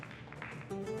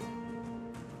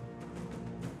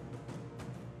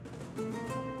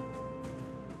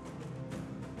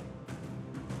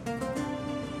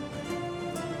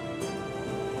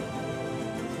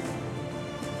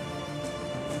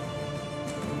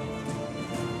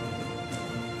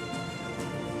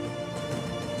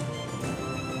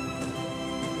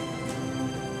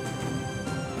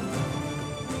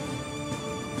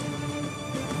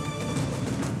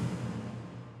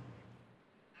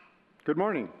Good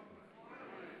morning.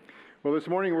 Well, this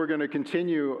morning we're going to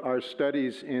continue our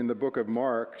studies in the book of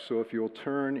Mark. So if you'll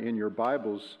turn in your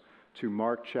Bibles to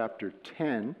Mark chapter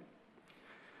 10.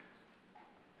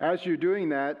 As you're doing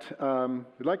that,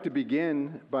 we'd like to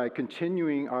begin by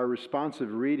continuing our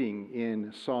responsive reading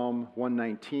in Psalm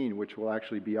 119, which will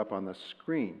actually be up on the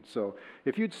screen. So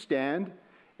if you'd stand,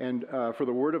 and for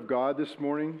the Word of God this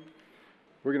morning,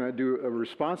 we're going to do a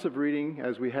responsive reading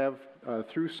as we have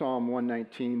through Psalm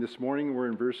 119. This morning we're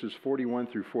in verses 41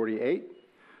 through 48.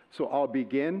 So I'll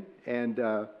begin and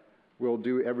we'll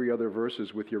do every other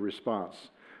verses with your response.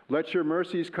 Let your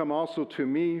mercies come also to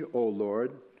me, O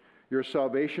Lord, your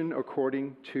salvation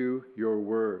according to your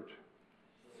word.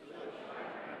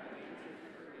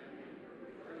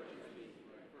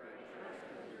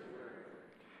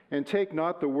 And take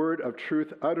not the word of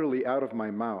truth utterly out of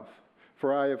my mouth,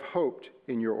 for I have hoped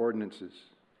in your ordinances.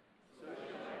 So shall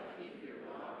I keep your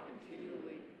law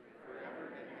continually,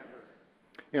 forever and ever.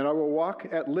 And I will walk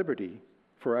at liberty,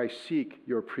 for I seek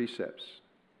your precepts.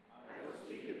 I will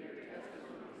speak of your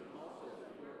testimonies also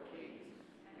before kings,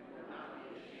 and will not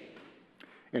be ashamed.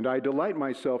 And I delight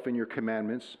myself in your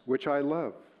commandments, which I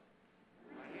love.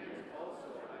 My hands also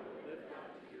I will lift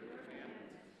up to your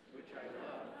commandments, which I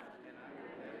love, and I will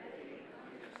meditate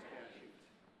on your statutes.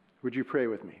 Would you pray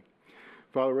with me?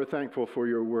 Father, we're thankful for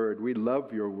your word. We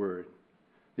love your word.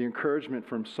 The encouragement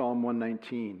from Psalm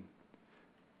 119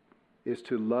 is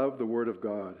to love the word of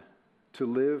God, to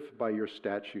live by your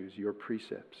statutes, your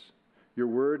precepts. Your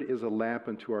word is a lamp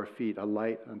unto our feet, a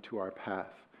light unto our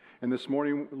path. And this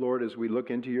morning, Lord, as we look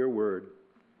into your word,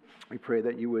 we pray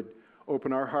that you would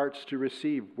open our hearts to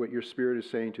receive what your Spirit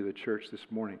is saying to the church this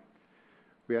morning.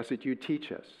 We ask that you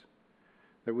teach us,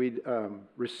 that we'd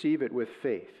receive it with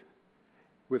faith,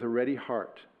 with a ready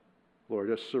heart, Lord,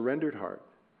 a surrendered heart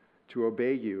to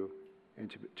obey you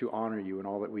and to honor you in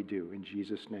all that we do. In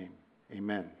Jesus' name,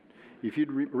 amen. If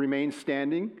you'd remain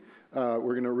standing,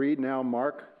 we're going to read now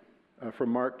from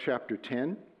Mark chapter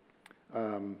 10,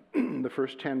 the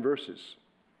first 10 verses.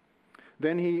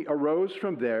 Then he arose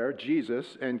from there,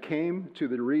 Jesus, and came to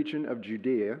the region of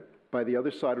Judea by the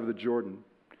other side of the Jordan.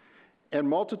 And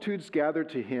multitudes gathered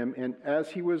to him, and as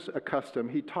he was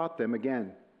accustomed, he taught them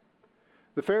again.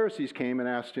 The Pharisees came and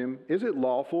asked him, "Is it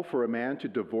lawful for a man to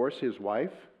divorce his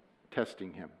wife?"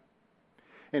 Testing him.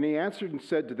 And he answered and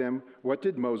said to them, "What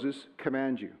did Moses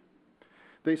command you?"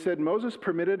 They said, "Moses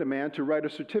permitted a man to write a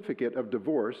certificate of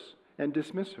divorce and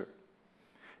dismiss her."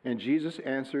 And Jesus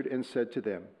answered and said to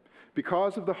them,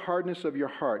 "Because of the hardness of your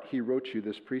heart, he wrote you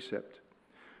this precept.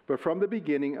 But from the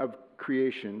beginning of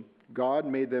creation, God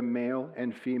made them male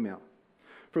and female.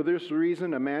 For this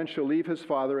reason, a man shall leave his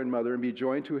father and mother and be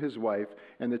joined to his wife,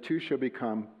 and the two shall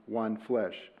become one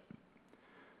flesh.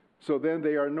 So then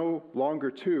they are no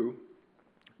longer two,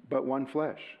 but one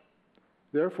flesh.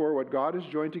 Therefore, what God has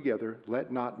joined together, let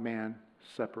not man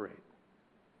separate."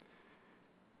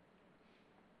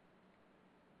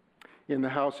 In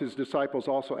the house, his disciples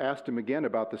also asked him again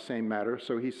about the same matter.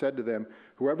 So he said to them,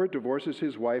 "Whoever divorces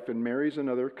his wife and marries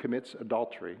another commits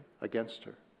adultery against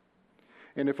her.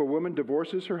 And if a woman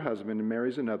divorces her husband and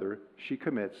marries another, she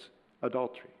commits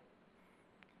adultery."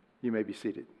 You may be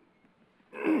seated.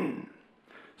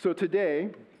 So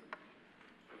today,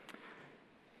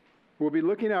 we'll be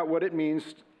looking at what it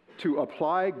means to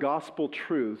apply gospel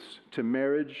truths to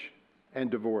marriage and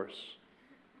divorce.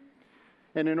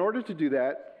 And in order to do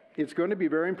that, it's going to be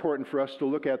very important for us to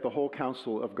look at the whole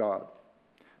counsel of God.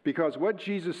 Because what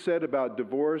Jesus said about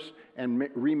divorce and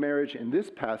remarriage in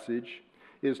this passage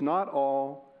is not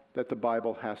all that the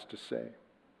Bible has to say.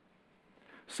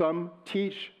 Some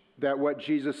teach that what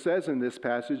Jesus says in this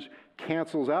passage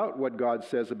cancels out what God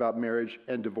says about marriage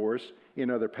and divorce in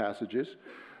other passages.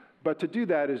 But to do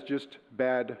that is just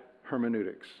bad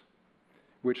hermeneutics,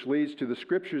 which leads to the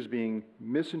scriptures being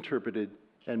misinterpreted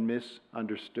and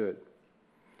misunderstood.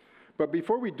 But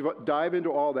before we dive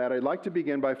into all that, I'd like to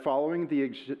begin by following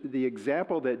the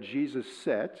example that Jesus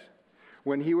set.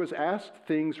 When he was asked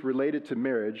things related to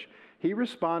marriage, he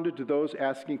responded to those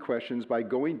asking questions by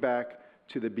going back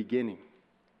to the beginning.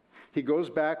 He goes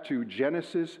back to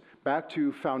Genesis, back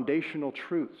to foundational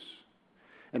truths,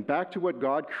 and back to what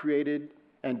God created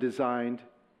and designed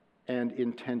and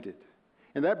intended.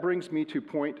 And that brings me to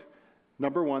point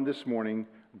number 1 this morning.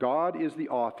 God is the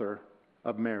author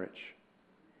of marriage.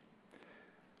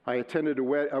 I attended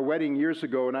a wedding years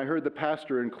ago, and I heard the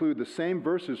pastor include the same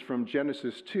verses from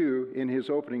Genesis 2 in his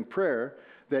opening prayer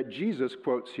that Jesus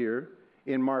quotes here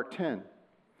in Mark 10.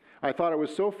 I thought it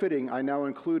was so fitting, I now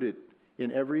include it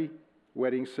in every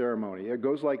wedding ceremony. It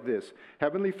goes like this: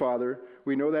 Heavenly Father,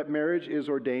 we know that marriage is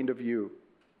ordained of you.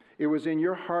 It was in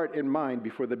your heart and mind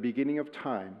before the beginning of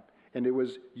time, and it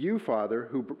was you, Father,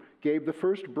 who gave the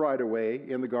first bride away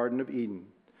in the Garden of Eden.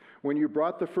 When you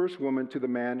brought the first woman to the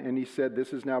man, and he said,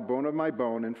 "This is now bone of my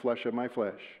bone and flesh of my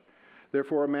flesh.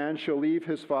 Therefore a man shall leave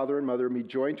his father and mother and be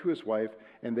joined to his wife,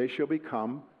 and they shall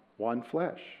become one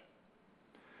flesh."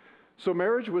 So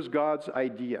marriage was God's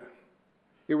idea.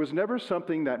 It was never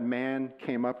something that man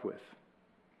came up with.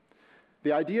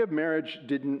 The idea of marriage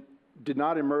did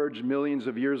not emerge millions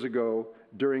of years ago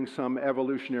during some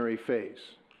evolutionary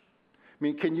phase. I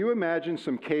mean, can you imagine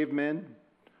some cavemen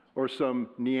or some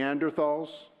Neanderthals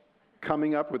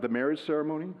coming up with a marriage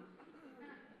ceremony?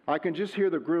 I can just hear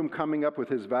the groom coming up with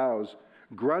his vows,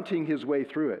 grunting his way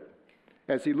through it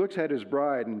as he looks at his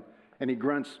bride and he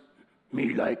grunts,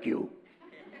 "Me like you.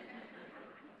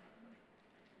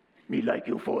 Me like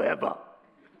you forever.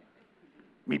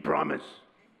 Me promise."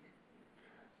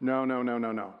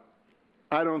 No.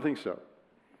 I don't think so.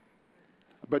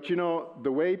 But you know,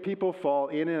 the way people fall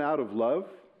in and out of love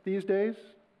these days,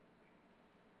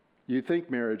 you think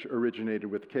marriage originated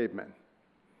with cavemen.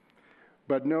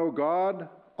 But no, God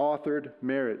authored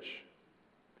marriage,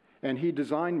 and he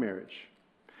designed marriage.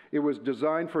 It was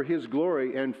designed for his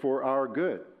glory and for our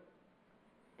good.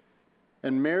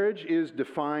 And marriage is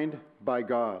defined by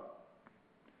God.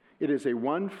 It is a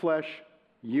one-flesh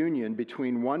union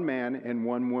between one man and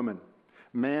one woman.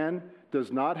 Man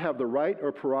does not have the right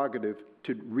or prerogative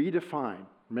to redefine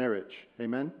marriage.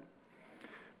 Amen?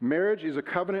 Marriage is a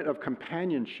covenant of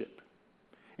companionship,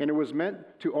 and it was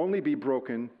meant to only be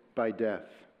broken by death.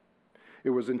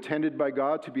 It was intended by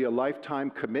God to be a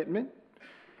lifetime commitment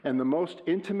and the most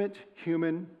intimate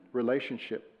human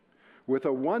relationship with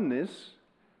a oneness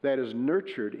that is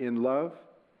nurtured in love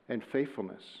and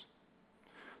faithfulness.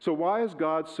 So why is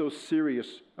God so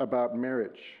serious about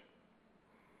marriage?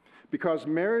 Because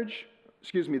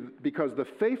the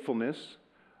faithfulness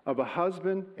of a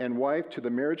husband and wife to the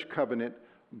marriage covenant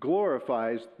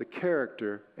glorifies the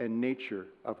character and nature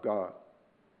of God.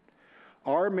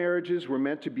 Our marriages were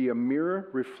meant to be a mirror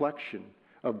reflection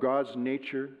of God's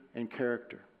nature and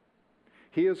character.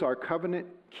 He is our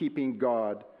covenant-keeping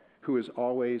God who is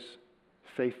always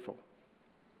faithful.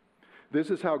 This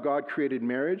is how God created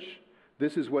marriage.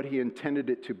 This is what he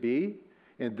intended it to be.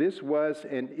 And this was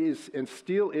and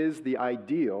still is the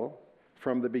ideal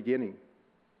from the beginning.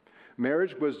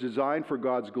 Marriage was designed for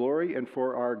God's glory and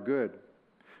for our good,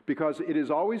 because it is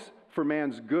always for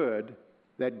man's good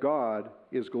that God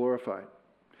is glorified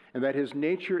and that his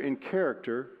nature and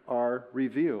character are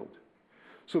revealed,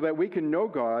 so that we can know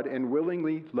God and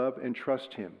willingly love and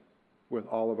trust him with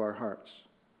all of our hearts.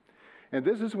 And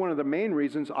this is one of the main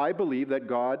reasons I believe that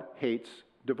God hates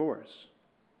divorce.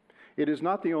 It is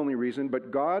not the only reason,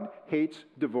 but God hates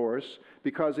divorce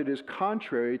because it is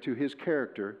contrary to his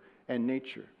character and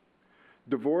nature.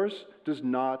 Divorce does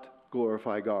not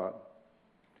glorify God.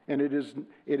 And it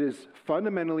is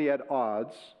fundamentally at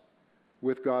odds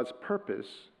with God's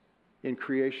purpose in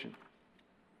creation.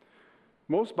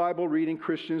 Most Bible-reading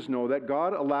Christians know that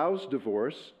God allows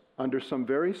divorce under some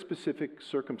very specific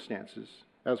circumstances,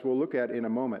 as we'll look at in a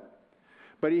moment.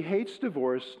 But he hates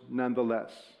divorce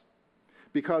nonetheless,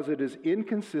 because it is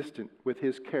inconsistent with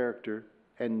his character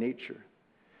and nature,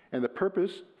 and the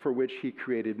purpose for which he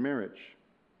created marriage.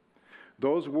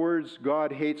 Those words,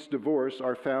 "God hates divorce,"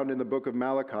 are found in the book of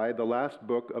Malachi, the last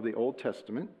book of the Old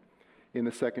Testament, in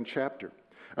the 2nd chapter.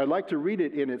 I'd like to read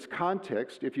it in its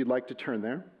context, if you'd like to turn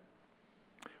there.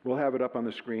 We'll have it up on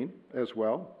the screen as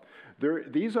well.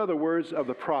 These are the words of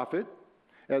the prophet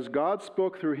as God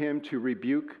spoke through him to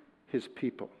rebuke his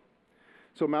people.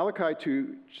 So Malachi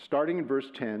 2, starting in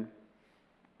verse 10,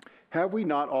 "Have we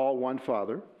not all one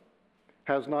Father?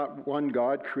 Has not one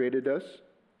God created us?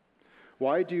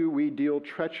 Why do we deal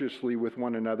treacherously with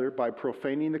one another by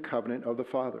profaning the covenant of the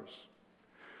fathers?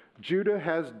 Judah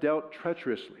has dealt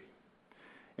treacherously,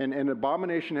 and an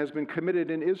abomination has been committed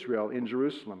in Israel, in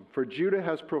Jerusalem. For Judah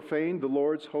has profaned the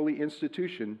Lord's holy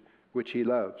institution, which he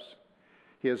loves.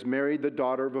 He has married the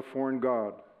daughter of a foreign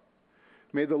god.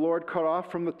 May the Lord cut off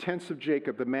from the tents of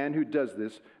Jacob the man who does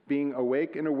this, being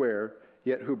awake and aware,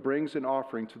 yet who brings an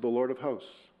offering to the Lord of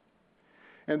hosts.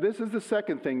 And this is the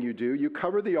second thing you do. You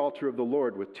cover the altar of the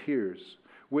Lord with tears,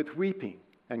 with weeping,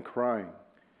 and crying.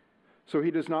 So he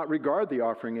does not regard the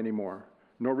offering anymore,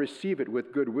 nor receive it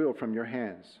with good will from your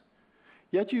hands.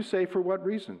 Yet you say, for what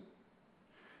reason?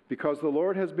 Because the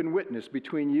Lord has been witness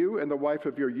between you and the wife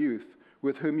of your youth,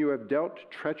 with whom you have dealt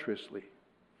treacherously.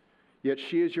 Yet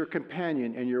she is your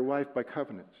companion and your wife by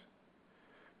covenant.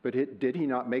 But did he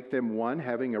not make them one,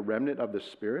 having a remnant of the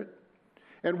Spirit?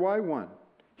 And why one?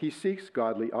 He seeks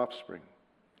godly offspring.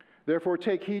 Therefore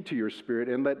take heed to your spirit,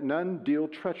 and let none deal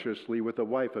treacherously with the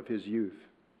wife of his youth.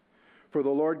 For the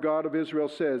Lord God of Israel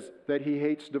says that he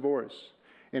hates divorce,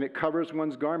 and it covers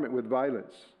one's garment with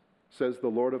violence, says the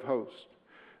Lord of hosts.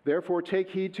 Therefore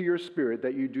take heed to your spirit,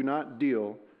 that you do not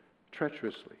deal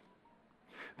treacherously.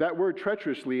 That word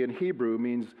treacherously in Hebrew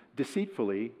means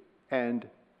deceitfully and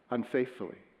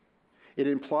unfaithfully. It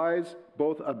implies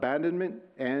both abandonment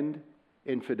and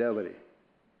infidelity.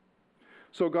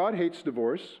 So God hates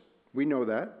divorce. We know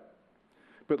that.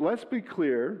 But let's be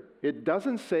clear, it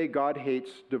doesn't say God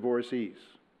hates divorcees.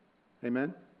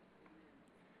 Amen?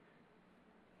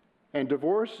 And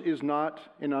divorce is not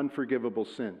an unforgivable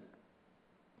sin.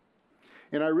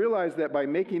 And I realize that by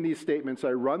making these statements,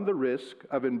 I run the risk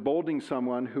of emboldening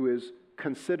someone who is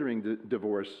considering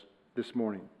divorce this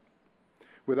morning,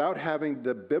 without having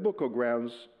the biblical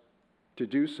grounds to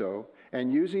do so,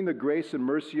 and using the grace and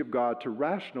mercy of God to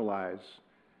rationalize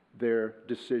their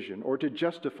decision or to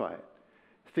justify it,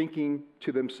 thinking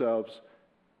to themselves,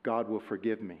 God will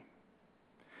forgive me.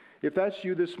 If that's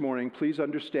you this morning, please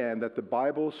understand that the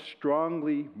Bible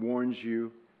strongly warns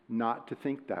you not to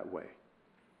think that way.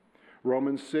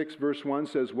 Romans 6 verse 1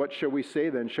 says, what shall we say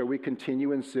then? Shall we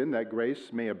continue in sin that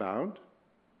grace may abound?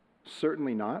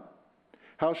 Certainly not.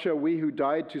 How shall we who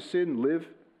died to sin live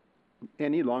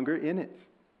any longer in it?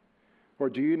 Or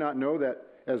do you not know that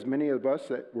as many of us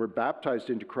that were baptized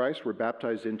into Christ were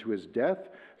baptized into his death?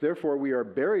 Therefore we are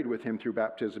buried with him through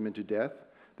baptism into death,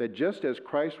 that just as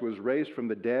Christ was raised from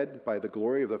the dead by the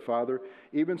glory of the Father,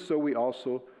 even so we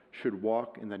also should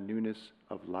walk in the newness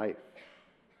of life.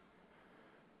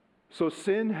 So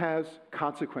sin has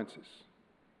consequences,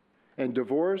 and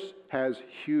divorce has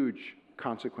huge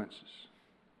consequences.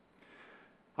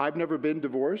 I've never been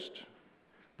divorced,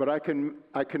 but I can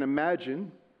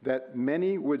imagine that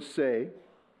many would say,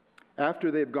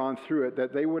 after they've gone through it,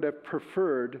 that they would have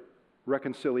preferred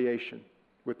reconciliation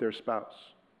with their spouse.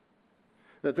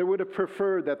 That they would have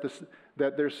preferred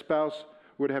that their spouse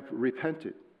would have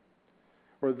repented.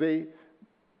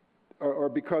 Or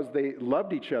because they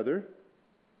loved each other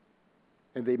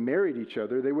and they married each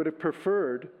other, they would have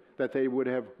preferred that they would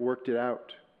have worked it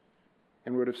out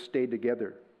and would have stayed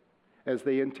together as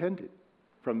they intended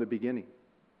from the beginning.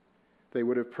 They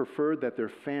would have preferred that their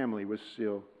family was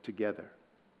still together.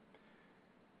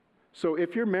 So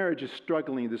if your marriage is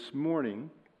struggling this morning,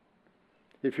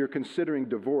 if you're considering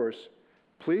divorce,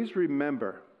 please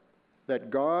remember that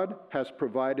God has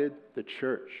provided the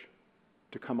church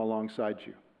to come alongside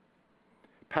you.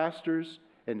 Pastors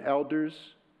and elders,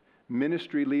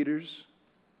 ministry leaders,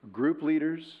 group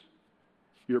leaders,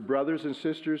 your brothers and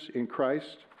sisters in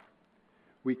Christ,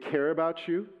 we care about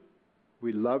you,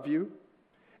 we love you,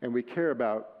 and we care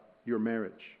about your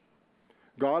marriage.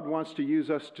 God wants to use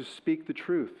us to speak the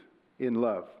truth in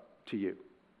love to you,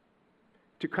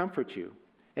 to comfort you,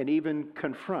 and even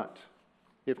confront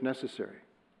if necessary.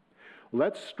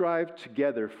 Let's strive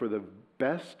together for the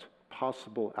best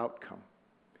possible outcome,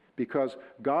 because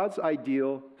God's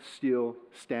ideal still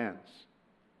stands.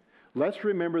 Let's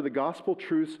remember the gospel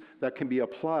truths that can be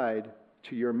applied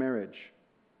to your marriage.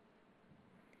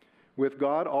 With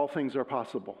God, all things are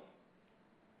possible,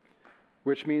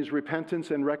 which means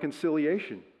repentance and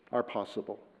reconciliation are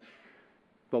possible.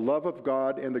 The love of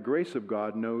God and the grace of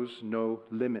God knows no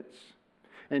limits.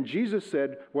 And Jesus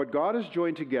said, what God has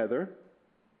joined together,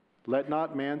 let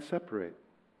not man separate.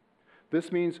 This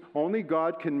means only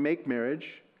God can make marriage,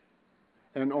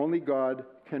 and only God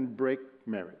can break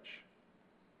marriage.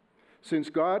 Since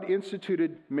God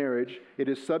instituted marriage, it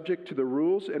is subject to the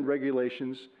rules and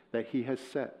regulations that he has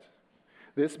set.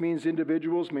 This means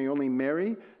individuals may only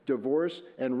marry, divorce,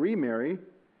 and remarry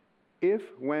if,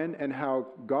 when, and how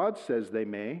God says they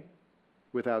may,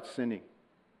 without sinning.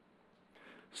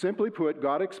 Simply put,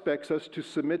 God expects us to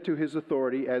submit to his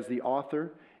authority as the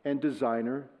author and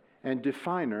designer and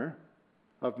definer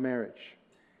of marriage.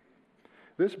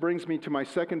 This brings me to my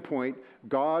second point.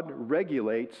 God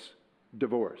regulates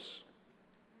divorce.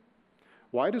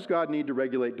 Why does God need to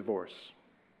regulate divorce?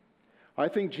 I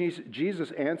think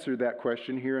Jesus answered that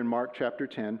question here in Mark chapter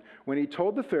 10 when he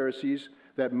told the Pharisees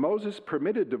that Moses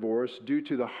permitted divorce due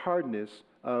to the hardness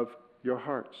of your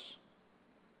hearts.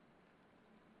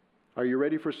 Are you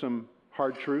ready for some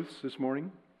hard truths this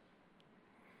morning?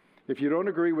 If you don't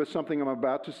agree with something I'm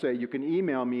about to say, you can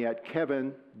email me at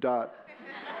kevin.org.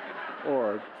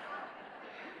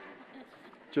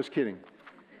 Just kidding.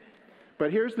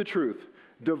 But here's the truth.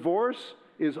 Divorce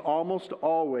is almost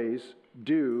always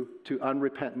due to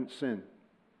unrepentant sin.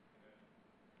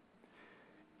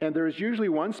 And there is usually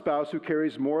one spouse who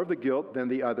carries more of the guilt than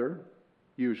the other,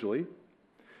 usually.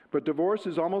 But divorce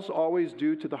is almost always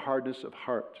due to the hardness of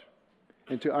heart,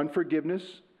 and to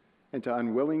unforgiveness, and to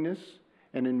unwillingness,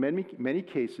 and in many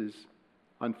cases,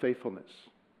 unfaithfulness.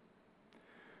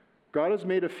 God has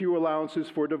made a few allowances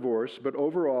for divorce, but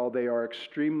overall they are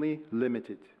extremely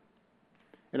limited.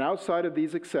 And outside of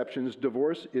these exceptions,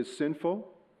 divorce is sinful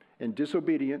and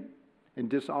disobedient and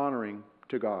dishonoring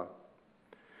to God.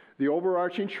 The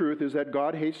overarching truth is that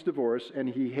God hates divorce, and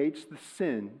he hates the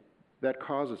sin that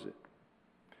causes it.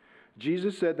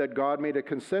 Jesus said that God made a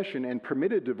concession and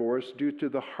permitted divorce due to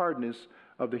the hardness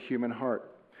of the human heart.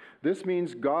 This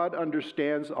means God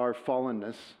understands our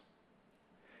fallenness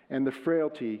and the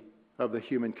frailty of the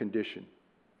human condition.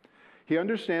 He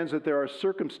understands that there are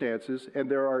circumstances and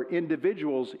there are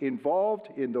individuals involved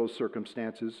in those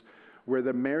circumstances where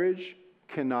the marriage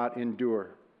cannot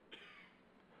endure.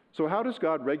 So how does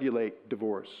God regulate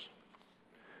divorce?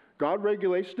 God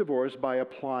regulates divorce by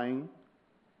applying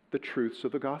the truths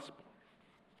of the gospel.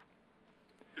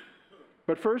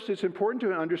 But first, it's important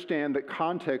to understand the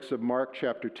context of Mark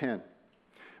chapter 10.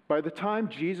 By the time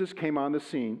Jesus came on the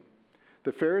scene,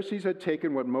 the Pharisees had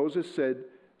taken what Moses said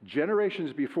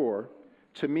generations before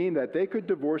to mean that they could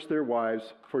divorce their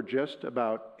wives for just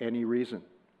about any reason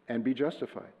and be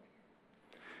justified.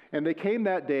 And they came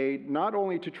that day not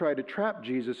only to try to trap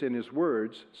Jesus in his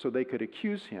words so they could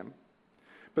accuse him,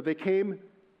 but they came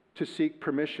to seek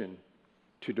permission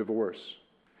to divorce,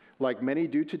 like many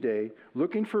do today,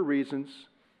 looking for reasons,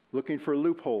 looking for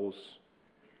loopholes,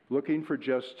 looking for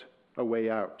just a way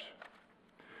out.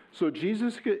 So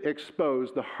Jesus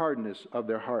exposed the hardness of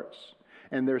their hearts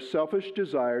and their selfish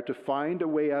desire to find a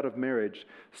way out of marriage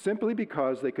simply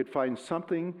because they could find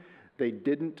something they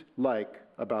didn't like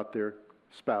about their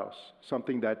spouse,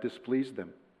 something that displeased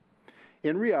them.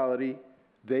 In reality,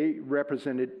 they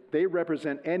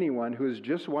represent anyone who is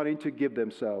just wanting to give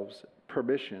themselves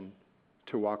permission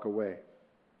to walk away.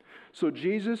 So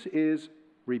Jesus is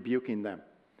rebuking them.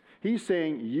 He's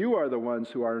saying, you are the ones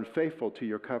who are unfaithful to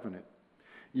your covenant.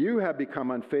 You have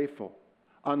become unfaithful,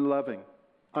 unloving,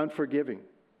 unforgiving,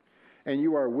 and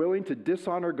you are willing to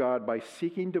dishonor God by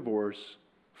seeking divorce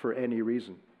for any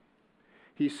reason.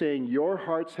 He's saying your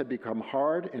hearts have become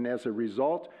hard, and as a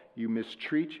result, you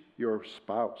mistreat your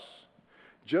spouse,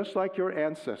 just like your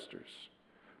ancestors,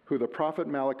 who the prophet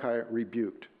Malachi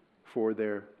rebuked for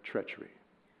their treachery.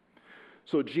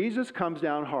 So Jesus comes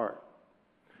down hard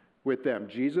with them.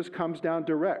 Jesus comes down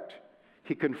direct.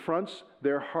 He confronts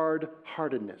their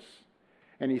hard-heartedness,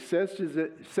 and he says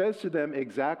to them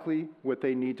exactly what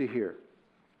they need to hear.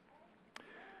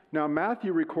 Now,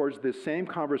 Matthew records this same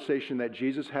conversation that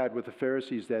Jesus had with the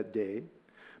Pharisees that day,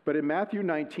 but in Matthew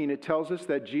 19, it tells us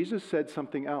that Jesus said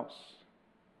something else.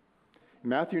 In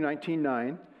Matthew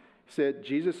 19:9,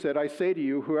 Jesus said, I say to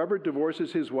you, whoever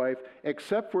divorces his wife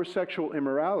except for sexual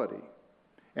immorality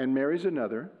and marries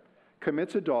another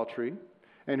commits adultery,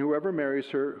 and whoever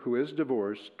marries her who is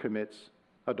divorced commits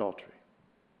adultery.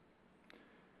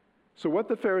 So what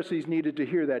the Pharisees needed to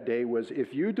hear that day was,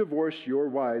 if you divorce your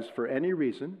wives for any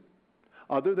reason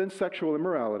other than sexual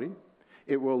immorality,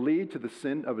 it will lead to the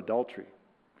sin of adultery,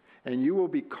 and you will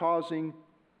be causing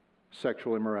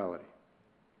sexual immorality.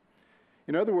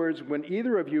 In other words, when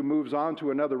either of you moves on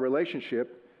to another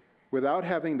relationship without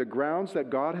having the grounds that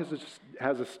God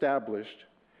has established,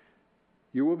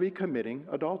 you will be committing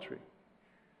adultery.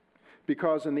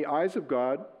 Because in the eyes of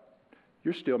God,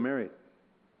 you're still married.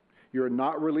 You are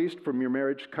not released from your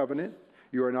marriage covenant.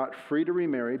 You are not free to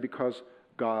remarry because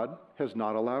God has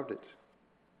not allowed it.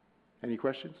 Any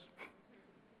questions?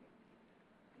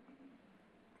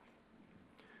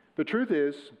 The truth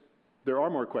is, there are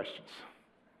more questions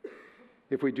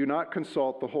if we do not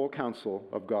consult the whole counsel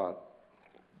of God.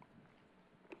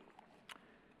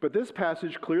 But this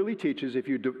passage clearly teaches if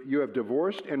you have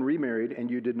divorced and remarried and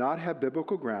you did not have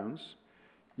biblical grounds,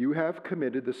 you have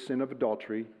committed the sin of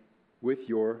adultery with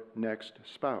your next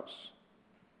spouse.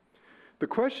 The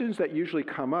questions that usually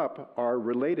come up are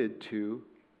related to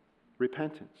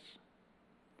repentance.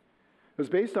 As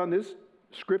based on this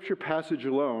scripture passage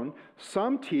alone,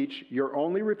 some teach your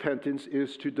only repentance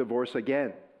is to divorce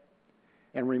again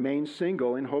and remain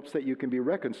single in hopes that you can be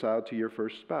reconciled to your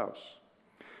first spouse.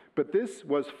 But this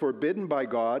was forbidden by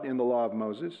God in the law of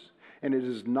Moses, and it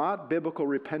is not biblical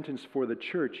repentance for the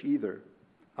church either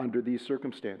under these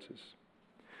circumstances.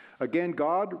 Again,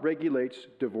 God regulates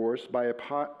divorce by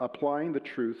applying the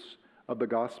truths of the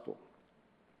gospel.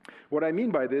 What I mean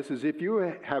by this is if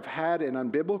you have had an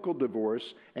unbiblical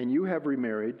divorce and you have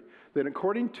remarried, then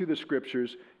according to the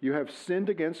scriptures, you have sinned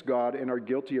against God and are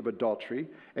guilty of adultery,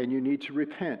 and you need to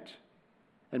repent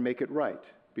and make it right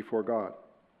before God.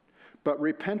 But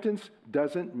repentance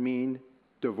doesn't mean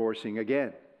divorcing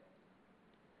again.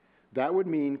 That would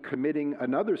mean committing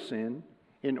another sin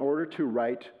in order to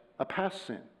right a past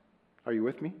sin. Are you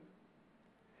with me?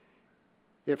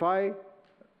 If I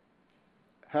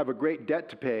have a great debt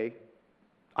to pay,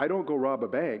 I don't go rob a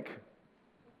bank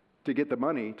to get the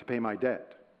money to pay my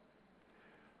debt.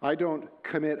 I don't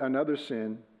commit another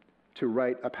sin to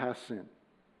right a past sin.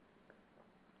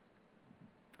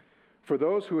 For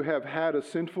those who have had a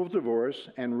sinful divorce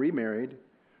and remarried,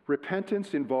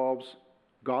 repentance involves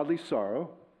godly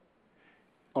sorrow,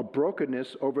 a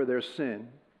brokenness over their sin,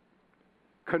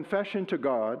 confession to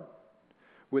God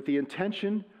with the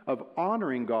intention of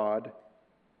honoring God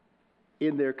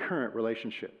in their current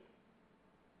relationship.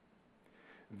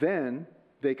 Then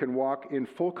they can walk in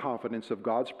full confidence of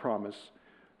God's promise.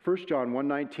 1 John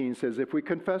 1:19 says, if we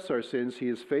confess our sins, he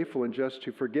is faithful and just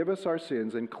to forgive us our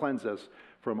sins and cleanse us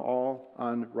from all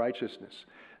unrighteousness.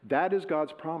 That is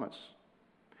God's promise.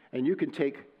 And you can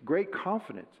take great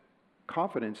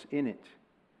confidence in it.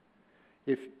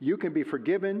 If you can be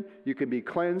forgiven, you can be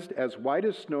cleansed as white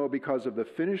as snow because of the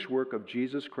finished work of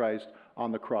Jesus Christ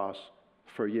on the cross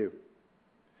for you.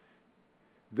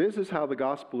 This is how the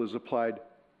gospel is applied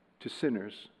to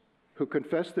sinners who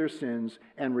confess their sins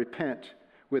and repent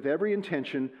with every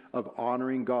intention of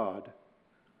honoring God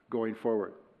going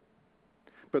forward.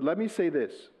 But let me say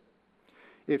this.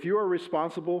 If you are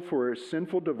responsible for a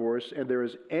sinful divorce and there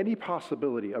is any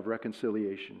possibility of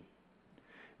reconciliation,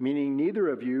 meaning neither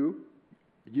of you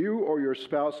or your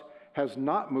spouse has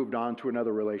not moved on to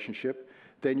another relationship,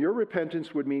 then your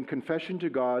repentance would mean confession to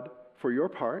God for your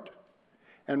part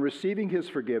and receiving his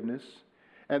forgiveness,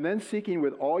 and then seeking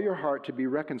with all your heart to be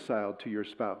reconciled to your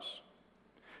spouse,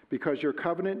 because your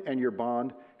covenant and your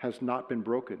bond has not been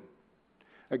broken.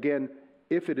 Again,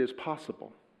 if it is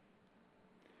possible.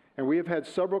 And we have had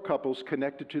several couples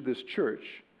connected to this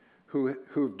church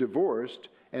who've divorced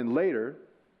and later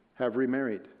have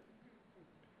remarried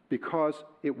because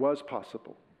it was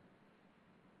possible.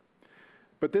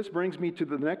 But this brings me to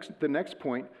the next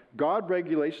point. God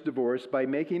regulates divorce by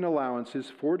making allowances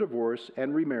for divorce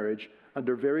and remarriage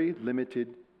under very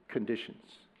limited conditions.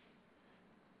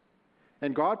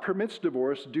 And God permits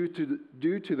divorce due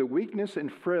to the weakness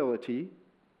and frailty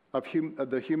of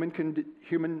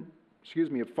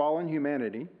fallen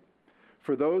humanity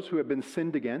for those who have been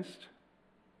sinned against.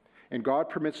 And God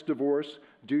permits divorce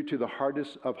due to the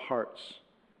hardness of hearts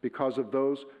because of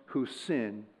those who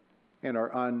sin and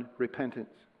are unrepentant.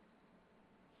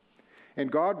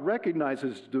 And God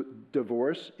recognizes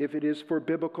divorce if it is for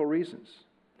biblical reasons.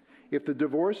 If the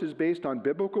divorce is based on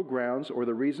biblical grounds or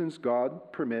the reasons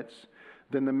God permits,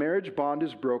 then the marriage bond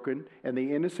is broken and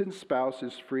the innocent spouse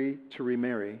is free to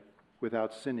remarry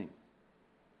without sinning.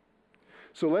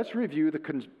 So let's review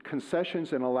the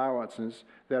concessions and allowances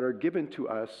that are given to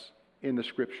us in the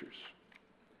Scriptures.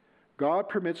 God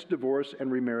permits divorce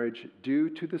and remarriage due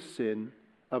to the sin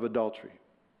of adultery.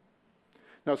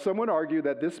 Now, some would argue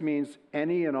that this means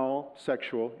any and all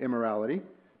sexual immorality,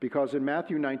 because in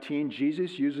Matthew 19,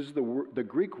 Jesus uses the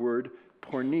Greek word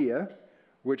porneia,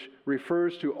 which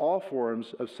refers to all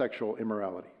forms of sexual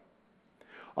immorality.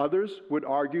 Others would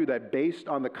argue that based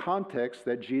on the context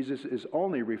that Jesus is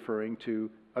only referring to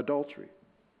adultery.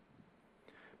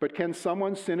 But can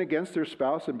someone sin against their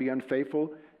spouse and be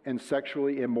unfaithful and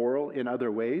sexually immoral in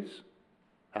other ways?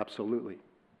 Absolutely.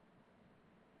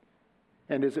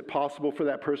 And is it possible for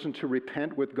that person to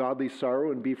repent with godly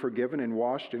sorrow and be forgiven and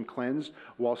washed and cleansed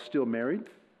while still married?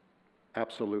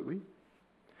 Absolutely.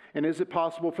 And is it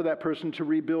possible for that person to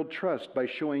rebuild trust by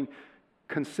showing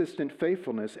consistent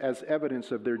faithfulness as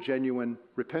evidence of their genuine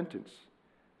repentance?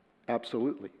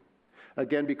 Absolutely.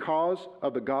 Again, because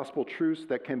of the gospel truths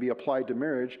that can be applied to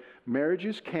marriage,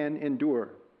 marriages can endure,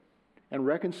 and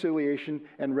reconciliation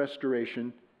and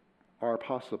restoration are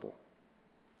possible.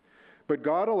 But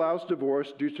God allows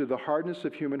divorce due to the hardness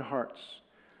of human hearts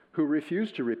who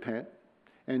refuse to repent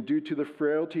and due to the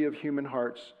frailty of human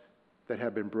hearts that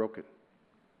have been broken.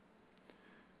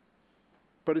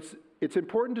 But it's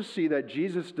important to see that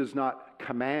Jesus does not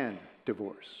command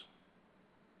divorce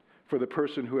for the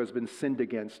person who has been sinned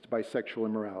against by sexual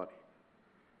immorality.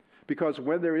 Because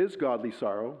when there is godly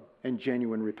sorrow and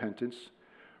genuine repentance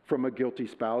from a guilty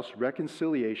spouse,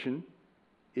 reconciliation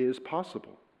is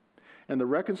possible. and the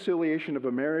reconciliation of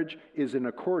a marriage is in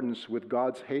accordance with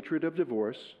God's hatred of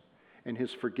divorce and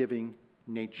his forgiving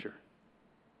nature.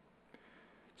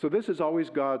 So this is always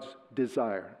God's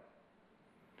desire.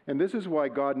 And this is why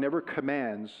God never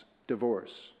commands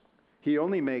divorce. He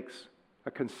only makes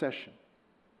a concession.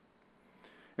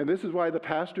 And this is why the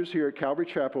pastors here at Calvary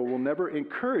Chapel will never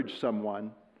encourage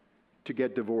someone to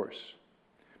get divorced,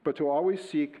 but to always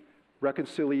seek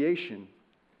reconciliation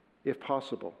if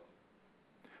possible.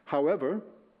 However,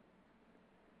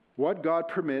 what God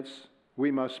permits,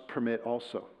 we must permit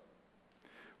also.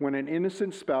 When an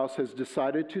innocent spouse has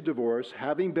decided to divorce,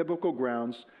 having biblical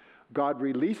grounds, God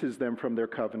releases them from their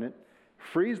covenant,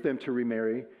 frees them to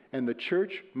remarry, and the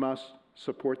church must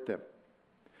support them.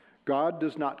 God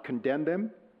does not condemn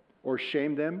them or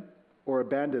shame them or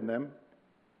abandon them,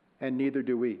 and neither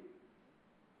do we.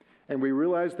 And we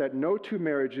realize that no two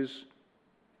marriage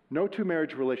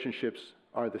relationships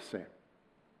are the same.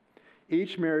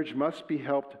 Each marriage must be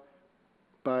helped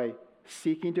by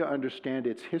seeking to understand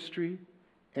its history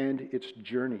and its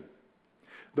journey.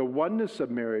 The oneness of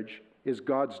marriage is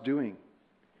God's doing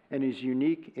and is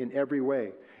unique in every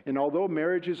way. And although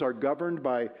marriages are governed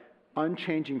by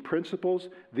unchanging principles,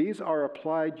 these are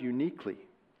applied uniquely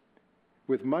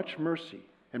with much mercy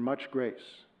and much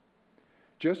grace,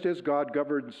 just as God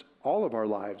governs all of our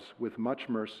lives with much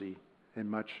mercy and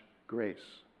much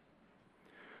grace.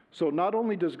 So not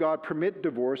only does God permit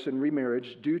divorce and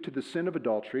remarriage due to the sin of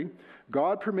adultery,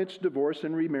 God permits divorce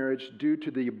and remarriage due to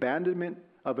the abandonment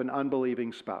of an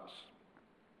unbelieving spouse.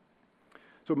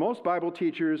 So most Bible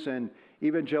teachers and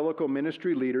evangelical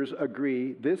ministry leaders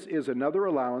agree this is another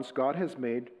allowance God has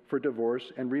made for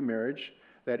divorce and remarriage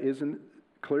that isn't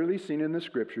clearly seen in the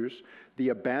Scriptures, the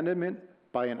abandonment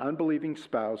by an unbelieving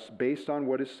spouse based on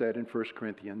what is said in 1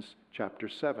 Corinthians chapter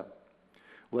 7.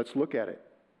 Let's look at it.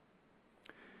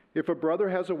 If a brother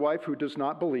has a wife who does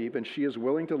not believe and she is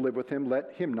willing to live with him,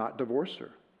 let him not divorce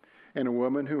her. And a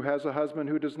woman who has a husband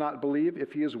who does not believe,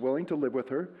 if he is willing to live with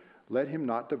her, let him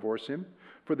not divorce him.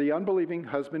 For the unbelieving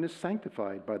husband is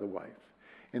sanctified by the wife,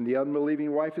 and the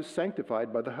unbelieving wife is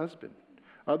sanctified by the husband.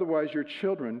 Otherwise your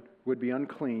children would be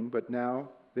unclean, but now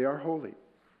they are holy.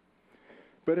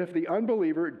 But if the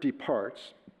unbeliever departs,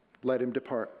 let him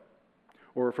depart.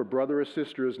 Or if a brother or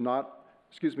sister is not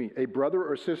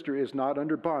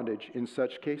under bondage in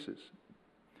such cases.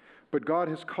 But God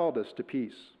has called us to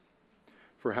peace.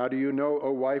 For how do you know,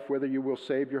 O wife, whether you will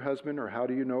save your husband, or how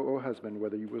do you know, O husband,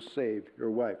 whether you will save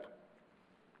your wife?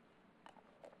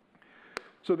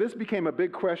 So this became a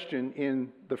big question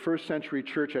in the first century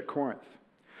church at Corinth.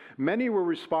 Many were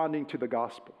responding to the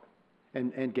gospel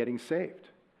and getting saved.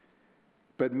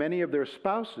 But many of their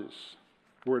spouses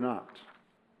were not.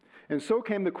 And so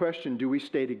came the question, do we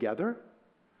stay together?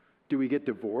 Do we get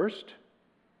divorced?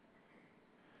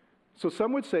 So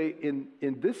some would say in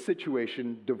this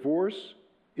situation, divorce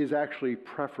is actually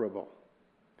preferable.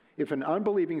 If an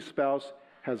unbelieving spouse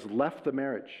has left the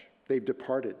marriage, they've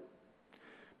departed.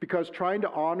 Because trying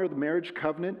to honor the marriage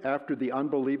covenant after the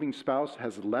unbelieving spouse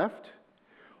has left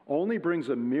only brings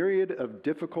a myriad of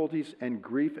difficulties and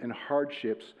grief and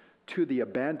hardships to the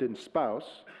abandoned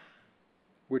spouse,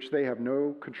 which they have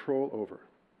no control over,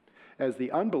 as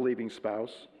the unbelieving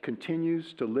spouse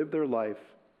continues to live their life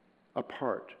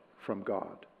apart from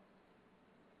God.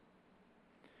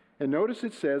 And notice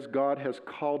it says God has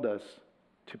called us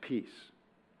to peace.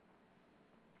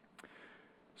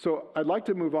 So I'd like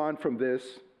to move on from this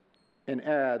and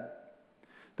add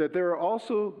that there are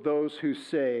also those who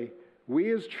say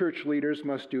we as church leaders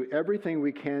must do everything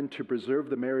we can to preserve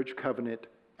the marriage covenant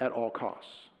at all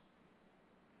costs.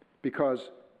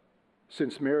 Because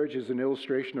since marriage is an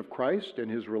illustration of Christ and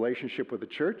his relationship with the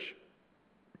church,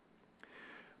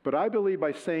 but I believe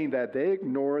by saying that they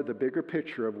ignore the bigger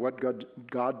picture of what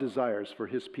God desires for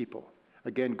his people.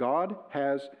 Again, God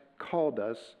has called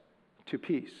us to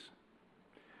peace.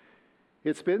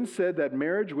 It's been said that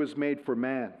marriage was made for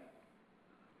man,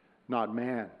 not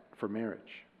man for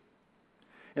marriage.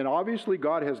 And obviously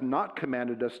God has not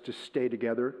commanded us to stay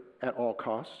together at all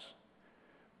costs.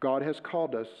 God has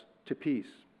called us to peace.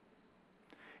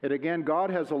 And again, God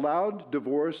has allowed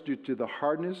divorce due to the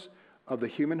hardness of the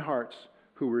human hearts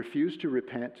who refuse to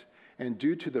repent, and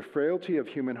due to the frailty of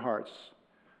human hearts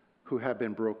who have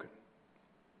been broken.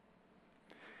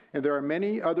 And there are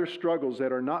many other struggles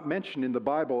that are not mentioned in the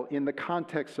Bible in the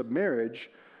context of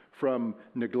marriage, from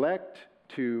neglect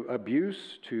to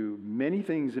abuse to many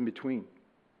things in between.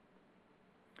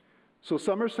 So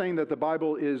some are saying that the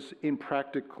Bible is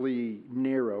impractically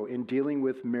narrow in dealing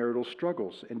with marital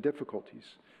struggles and difficulties.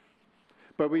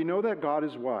 But we know that God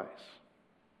is wise.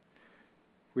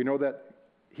 We know that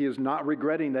he is not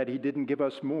regretting that he didn't give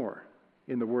us more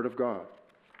in the Word of God.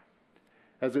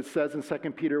 As it says in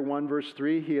 2 Peter 1, verse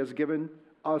 3, he has given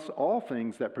us all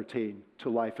things that pertain to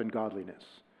life and godliness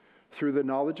through the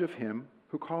knowledge of him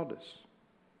who called us.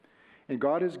 And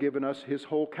God has given us his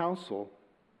whole counsel.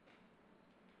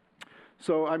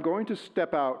 So I'm going to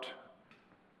step out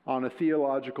on a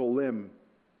theological limb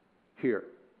here.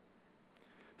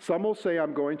 Some will say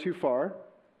I'm going too far.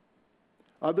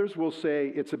 Others will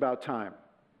say it's about time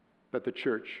that the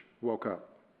church woke up.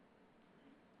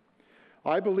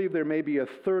 I believe there may be a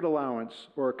third allowance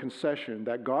or a concession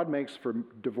that God makes for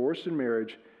divorce and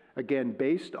marriage, again,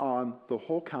 based on the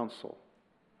whole counsel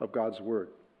of God's Word.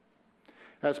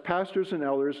 As pastors and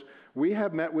elders, we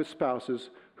have met with spouses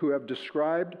who have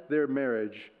described their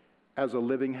marriage as a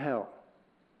living hell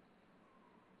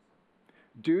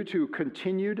due to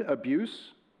continued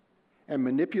abuse and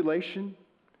manipulation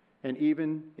and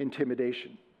even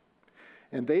intimidation.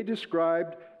 And they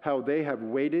described how they have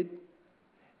waited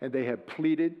and they have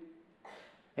pleaded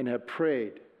and have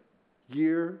prayed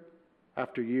year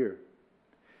after year.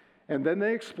 And then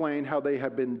they explained how they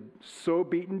have been so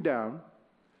beaten down,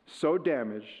 so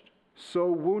damaged,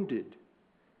 so wounded,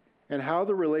 and how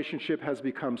the relationship has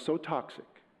become so toxic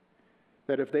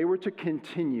that if they were to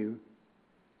continue,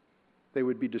 they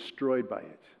would be destroyed by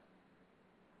it.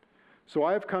 So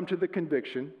I have come to the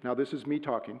conviction, now this is me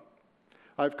talking,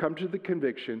 I've come to the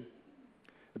conviction,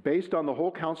 based on the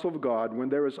whole counsel of God, when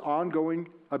there is ongoing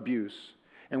abuse,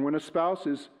 and when a spouse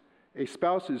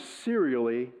is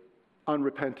serially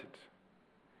unrepentant,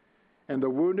 and the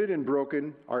wounded and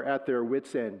broken are at their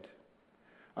wits' end,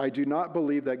 I do not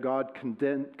believe that God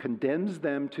condemns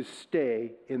them to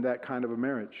stay in that kind of a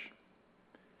marriage.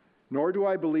 Nor do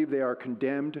I believe they are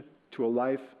condemned to a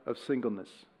life of singleness.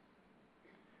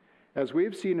 As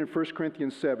we've seen in 1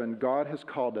 Corinthians 7, God has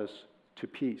called us to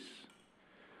peace.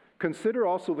 Consider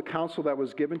also the counsel that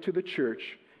was given to the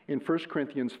church in 1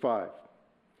 Corinthians 5.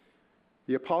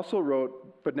 The apostle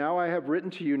wrote, "But now I have written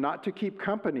to you not to keep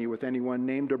company with anyone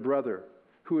named a brother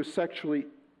who is sexually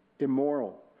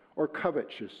immoral or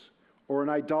covetous or an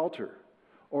idolater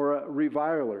or a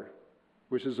reviler,"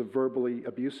 which is a verbally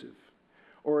abusive,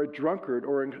 or a drunkard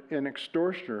or an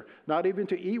extortioner, not even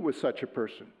to eat with such a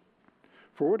person.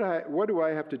 For what do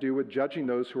I have to do with judging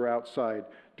those who are outside?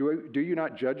 Do you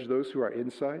not judge those who are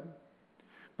inside?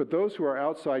 But those who are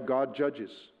outside God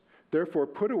judges. Therefore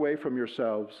put away from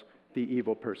yourselves the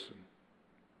evil person.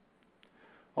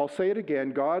 I'll say it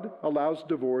again, God allows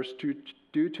divorce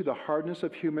due to the hardness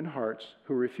of human hearts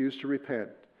who refuse to repent,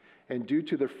 and due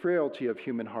to the frailty of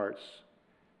human hearts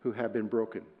who have been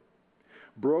broken.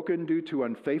 Broken due to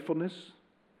unfaithfulness,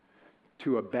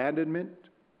 to abandonment,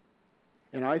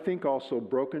 and I think also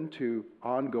broken to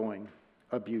ongoing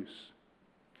abuse.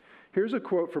 Here's a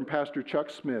quote from Pastor Chuck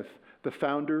Smith, the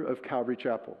founder of Calvary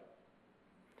Chapel.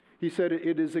 He said,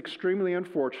 "It is extremely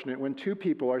unfortunate when two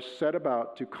people are set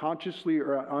about to consciously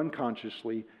or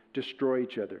unconsciously destroy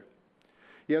each other.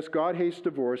 Yes, God hates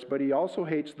divorce, but he also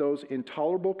hates those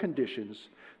intolerable conditions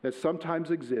that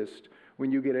sometimes exist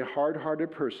when you get a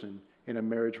hard-hearted person in a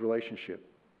marriage relationship.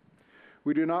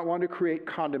 We do not want to create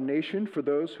condemnation for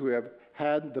those who have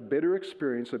had the bitter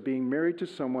experience of being married to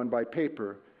someone by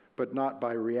paper, but not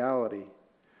by reality,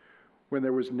 when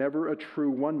there was never a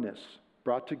true oneness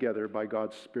brought together by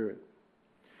God's Spirit.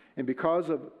 And because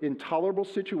of intolerable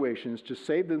situations, to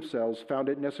save themselves, found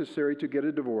it necessary to get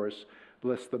a divorce,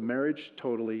 lest the marriage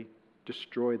totally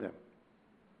destroy them."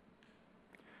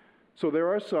 So there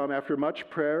are some, after much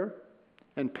prayer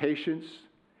and patience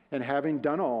and having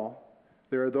done all,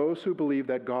 there are those who believe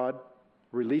that God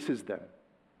releases them,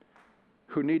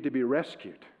 who need to be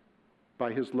rescued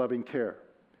by his loving care.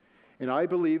 And I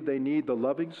believe they need the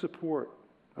loving support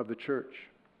of the church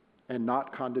and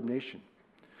not condemnation.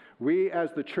 We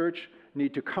as the church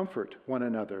need to comfort one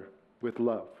another with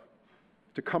love,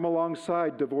 to come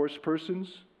alongside divorced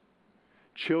persons,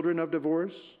 children of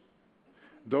divorce,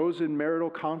 those in marital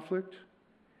conflict,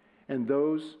 and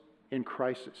those in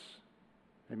crisis.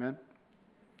 Amen?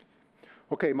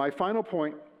 Okay, my final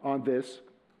point on this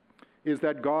is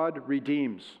that God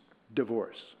redeems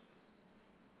divorce.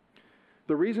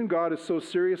 The reason God is so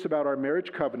serious about our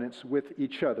marriage covenants with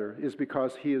each other is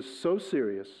because he is so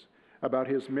serious about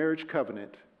his marriage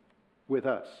covenant with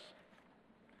us.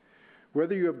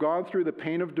 Whether you have gone through the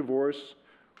pain of divorce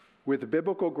with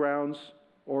biblical grounds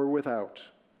or without,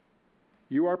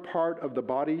 you are part of the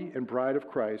body and bride of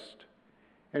Christ,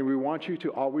 and we want you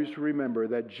to always remember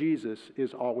that Jesus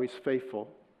is always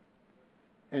faithful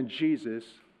and Jesus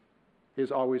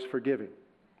is always forgiving.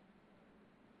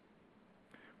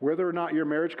 Whether or not your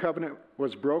marriage covenant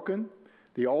was broken,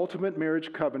 The ultimate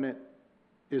marriage covenant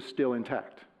is still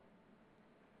intact.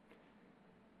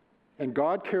 And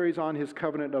God carries on his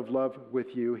covenant of love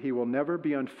with you. He will never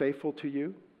be unfaithful to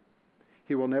you.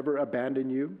 He will never abandon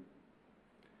you,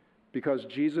 because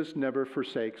Jesus never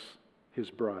forsakes his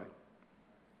bride.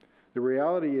 The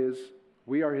reality is,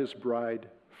 we are his bride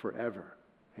forever.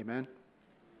 Amen?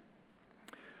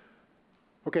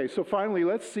 Okay, so finally,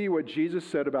 let's see what Jesus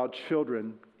said about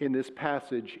children in this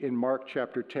passage in Mark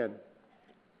chapter 10.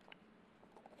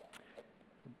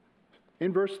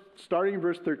 Starting in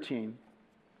verse 13,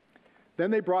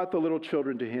 then they brought the little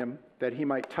children to him that he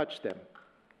might touch them.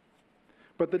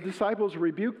 But the disciples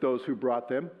rebuked those who brought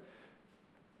them.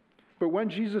 But when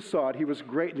Jesus saw it, he was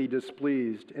greatly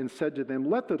displeased and said to them,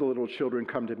 "Let the little children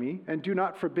come to me, and do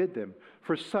not forbid them,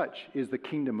 for such is the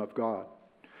kingdom of God.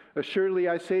 Assuredly,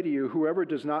 I say to you, whoever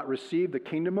does not receive the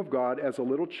kingdom of God as a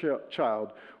little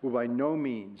child will by no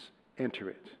means enter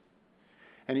it."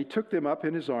 And he took them up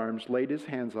in his arms, laid his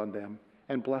hands on them,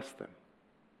 and blessed them.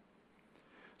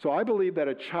 So I believe that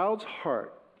a child's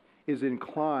heart is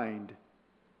inclined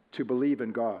to believe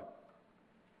in God.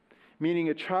 Meaning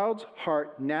a child's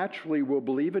heart naturally will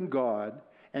believe in God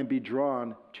and be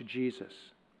drawn to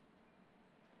Jesus.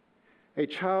 A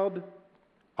child,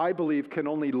 I believe, can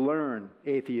only learn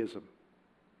atheism.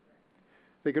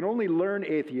 They can only learn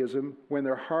atheism when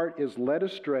their heart is led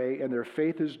astray and their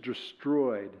faith is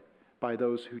destroyed by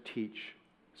those who teach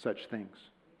such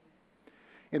things.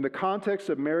 In the context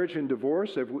of marriage and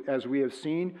divorce, as we have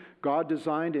seen, God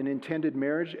designed and intended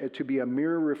marriage to be a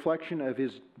mirror reflection of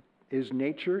his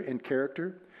nature and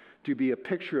character, to be a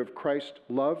picture of Christ's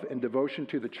love and devotion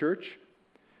to the church.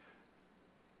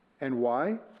 And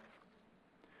why?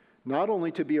 Not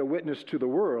only to be a witness to the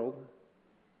world,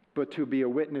 but to be a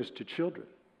witness to children,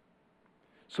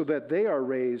 so that they are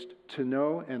raised to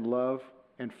know and love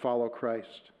and follow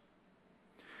Christ.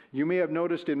 You may have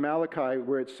noticed in Malachi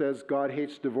where it says God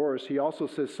hates divorce, he also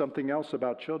says something else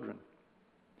about children.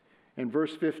 In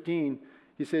verse 15,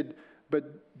 he said,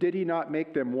 "But did he not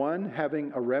make them one,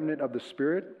 having a remnant of the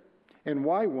Spirit? And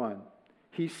why one?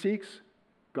 He seeks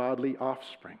godly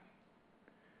offspring.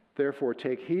 Therefore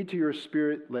take heed to your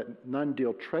spirit, let none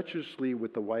deal treacherously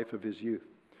with the wife of his youth."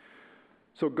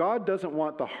 So God doesn't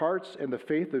want the hearts and the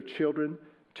faith of children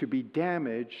to be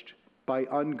damaged by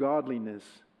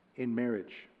ungodliness in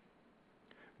marriage.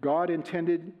 God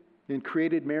intended and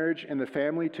created marriage and the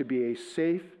family to be a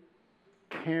safe,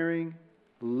 caring,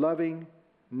 loving,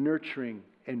 nurturing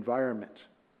environment.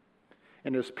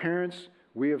 And as parents,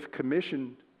 we have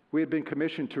been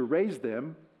commissioned to raise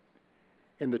them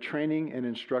in the training and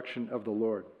instruction of the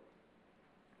Lord.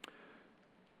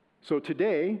 So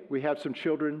today, we have some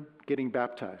children getting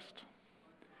baptized.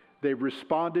 They've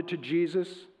responded to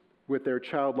Jesus with their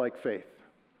childlike faith.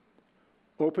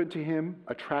 Open to him,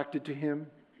 attracted to him,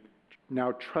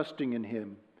 now trusting in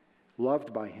him,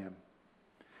 loved by him.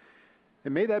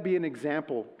 And may that be an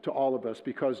example to all of us,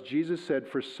 because Jesus said,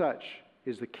 "For such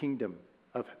is the kingdom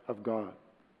of God."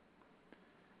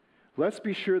 Let's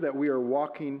be sure that we are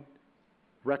walking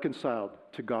reconciled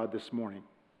to God this morning.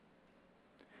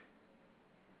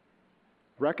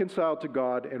 Reconciled to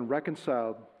God and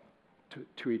reconciled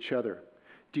to each other.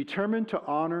 Determined to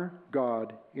honor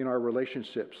God in our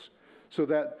relationships, so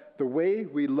that the way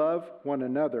we love one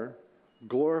another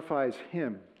glorifies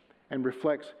him and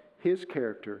reflects his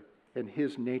character and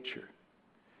his nature,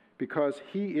 because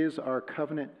he is our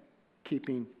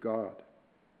covenant-keeping God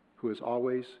who is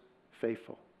always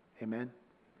faithful. Amen?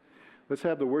 Let's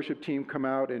have the worship team come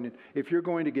out, and if you're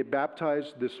going to get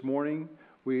baptized this morning,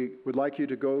 we would like you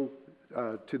to go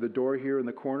to the door here in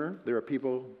the corner. There are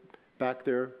people back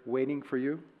there waiting for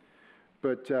you.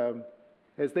 But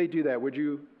as they do that, would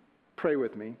you pray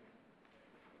with me?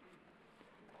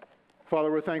 Father,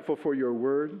 we're thankful for your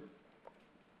word.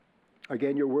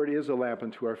 Again, your word is a lamp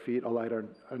unto our feet, a light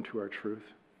unto our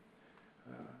truth.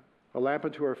 A lamp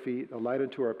unto our feet, a light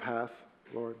unto our path,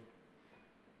 Lord.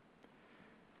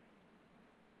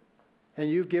 And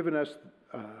you've given us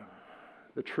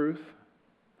the truth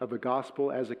of the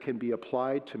gospel as it can be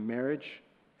applied to marriage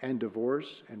and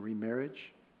divorce and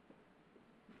remarriage.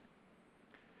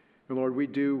 And Lord, we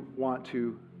do want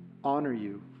to honor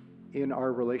you in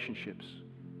our relationships.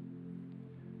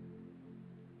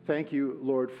 Thank you,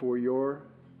 Lord, for your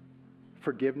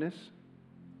forgiveness,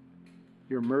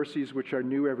 your mercies which are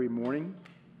new every morning.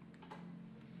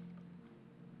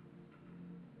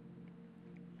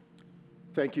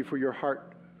 Thank you for your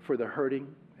heart for the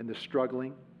hurting and the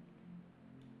struggling.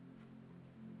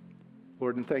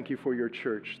 Lord, and thank you for your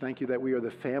church. Thank you that we are the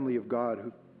family of God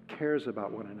who cares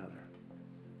about one another.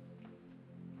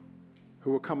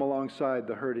 who will come alongside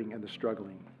the hurting and the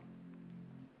struggling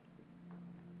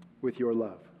with your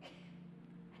love.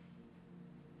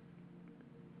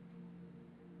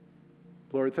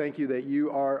 Lord, thank you that you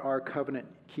are our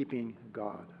covenant-keeping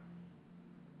God.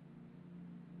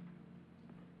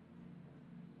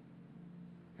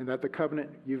 And that the covenant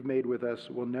you've made with us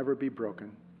will never be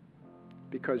broken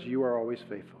because you are always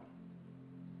faithful.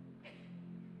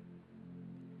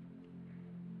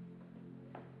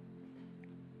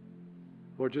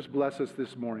 Lord, just bless us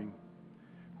this morning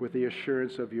with the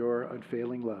assurance of your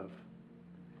unfailing love.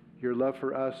 Your love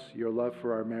for us, your love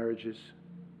for our marriages,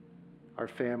 our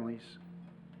families.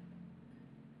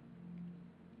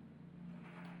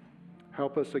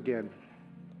 Help us again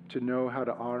to know how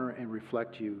to honor and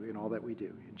reflect you in all that we do.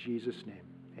 In Jesus' name.